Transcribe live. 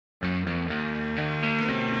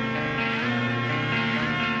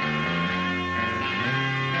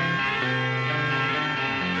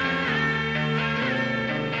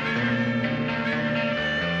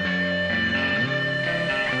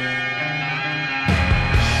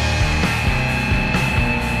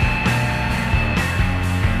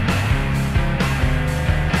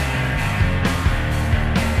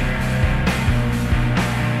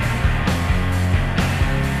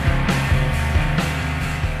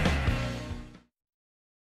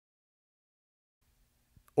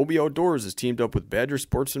OB Outdoors is teamed up with Badger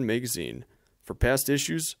Sportsman Magazine. For past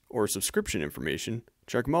issues or subscription information,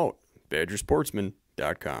 check them out,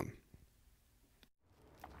 badgersportsman.com.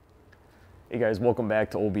 Hey guys, welcome back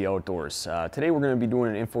to OB Outdoors. Today we're going to be doing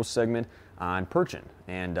an info segment on perching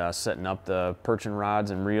and setting up the perching rods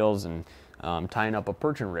and reels and tying up a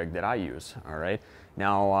perching rig that I use. All right.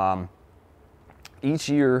 Now, each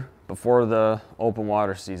year before the open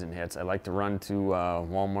water season hits, I like to run to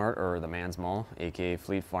Walmart or the Man's Mall, aka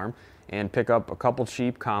Fleet Farm, and pick up a couple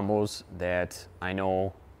cheap combos that I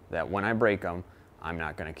know that when I break them, I'm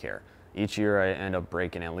not going to care. Each year I end up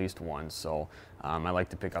breaking at least one, so I like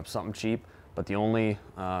to pick up something cheap, but the only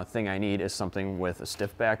thing I need is something with a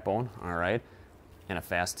stiff backbone, all right, and a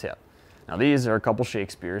fast tip. Now these are a couple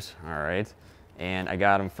Shakespeares, all right, and I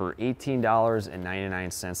got them for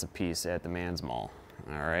 $18.99 a piece at the Man's Mall.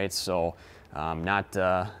 All right, so not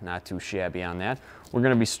too shabby on that. We're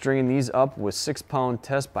going to be stringing these up with 6-pound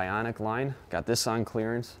test bionic line. Got this on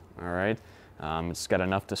clearance. All right, it's got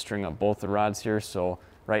enough to string up both the rods here. So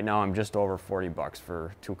right now I'm just over 40 bucks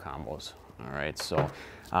for 2 combos. All right, so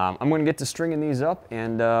I'm going to get to stringing these up,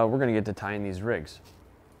 and we're going to get to tying these rigs.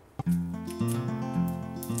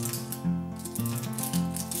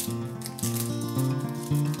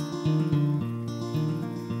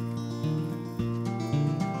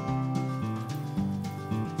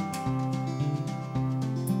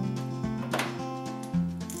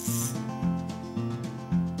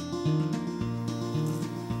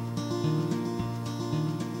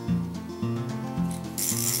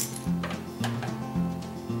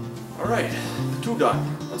 All right, 2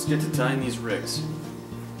 done. Let's get to tying these rigs.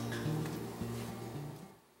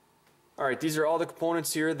 All right, these are all the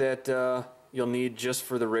components here that you'll need just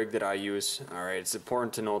for the rig that I use. All right, it's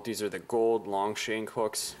important to note these are the gold long shank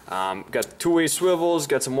hooks. Got 2-way swivels,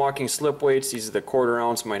 got some walking slip weights. These are the 1/4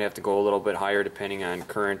 ounce, might have to go a little bit higher depending on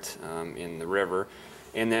current in the river.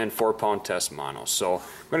 And then 4-pound test mono. So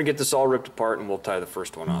I'm gonna get this all ripped apart and we'll tie the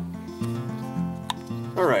first one up.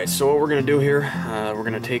 Alright, so what we're going to do here, we're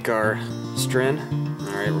going to take our string.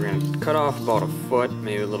 Alright, we're going to cut off about 1 foot,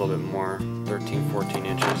 maybe a little bit more, 13, 14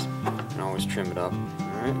 inches. You can always trim it up.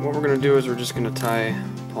 Alright, what we're going to do is we're just going to tie a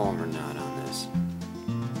polymer knot on this.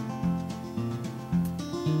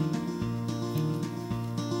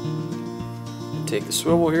 Take the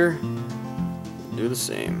swivel here, do the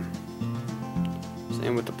same.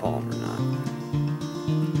 Same with the polymer knot.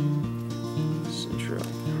 Cinch up.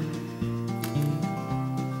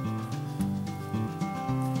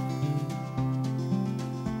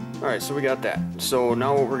 Alright, so we got that. So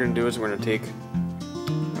now what we're going to do is we're going to take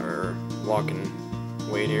our walking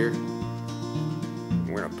weight here.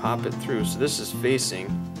 We're going to pop it through. So this is facing,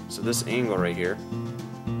 so this angle right here,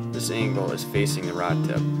 this angle is facing the rod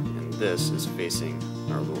tip, and this is facing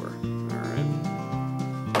our lure. Alright,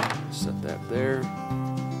 set that there.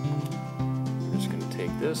 We're just going to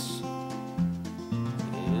take this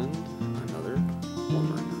and another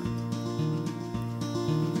polymer knot.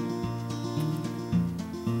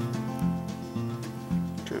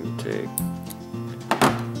 Take.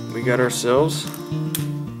 We got ourselves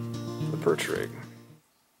the perch rig.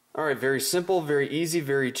 Alright, very simple, very easy,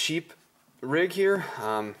 very cheap rig here.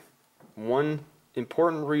 One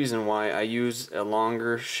important reason why I use a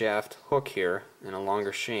longer shaft hook here and a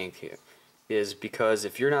longer shank here is because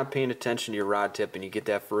if you're not paying attention to your rod tip and you get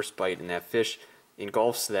that first bite and that fish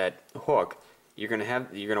engulfs that hook, you're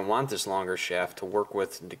gonna want this longer shaft to work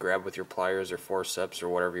with, to grab with your pliers or forceps or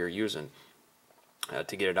whatever you're using.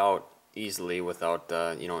 To get it out easily without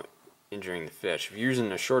you know, injuring the fish. If you're using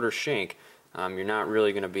a shorter shank, you're not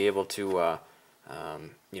really going to be able to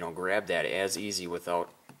you know, grab that as easy without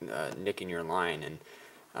nicking your line. And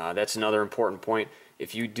that's another important point.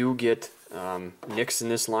 If you do get nicks in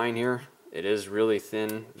this line here, it is really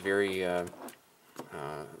thin, very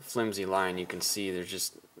flimsy line. You can see there's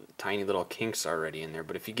just tiny little kinks already in there.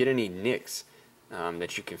 But if you get any nicks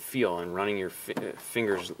that you can feel and running your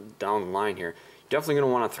fingers down the line here, definitely going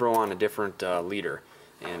to want to throw on a different leader,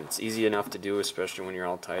 and it's easy enough to do, especially when you're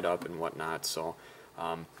all tied up and whatnot. So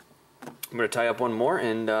I'm going to tie up one more,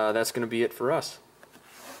 and that's going to be it for us.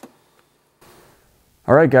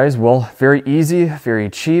 Alright guys, well, very easy, very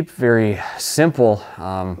cheap, very simple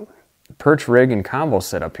perch rig and combo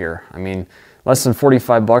setup here. I mean, less than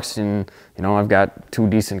 45 bucks, and you know, I've got 2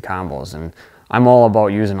 decent combos, and I'm all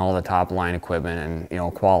about using all the top line equipment and, you know,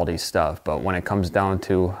 quality stuff, but when it comes down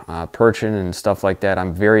to perching and stuff like that,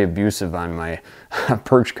 I'm very abusive on my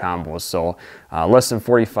perch combos. So less than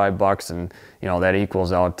 45 bucks, and you know, that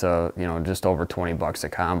equals out to, you know, just over 20 bucks a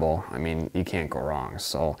combo. I mean, you can't go wrong.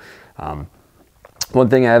 So One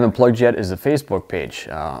thing I haven't plugged yet is the Facebook page,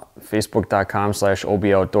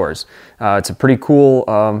 facebook.com/OBOutdoors. It's a pretty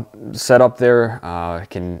cool setup there. I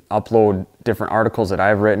can upload different articles that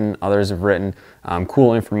I've written, others have written,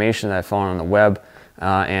 cool information that I found on the web.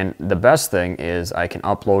 And the best thing is I can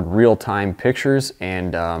upload real-time pictures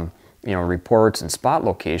and reports and spot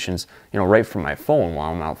locations, right from my phone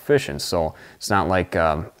while I'm out fishing. So it's not like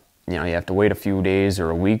you have to wait a few days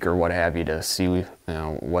or a week or what have you to see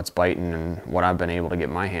what's biting and what I've been able to get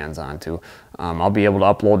my hands onto. I'll be able to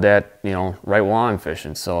upload that right while I'm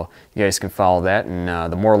fishing, so you guys can follow that. And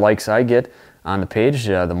the more likes I get on the page,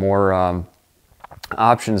 the more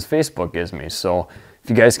options Facebook gives me. So if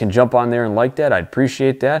you guys can jump on there and like that, I'd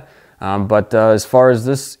appreciate that. But as far as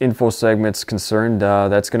this info segment's concerned,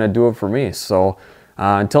 that's going to do it for me. So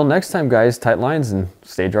until next time, guys, tight lines and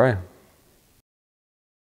stay dry.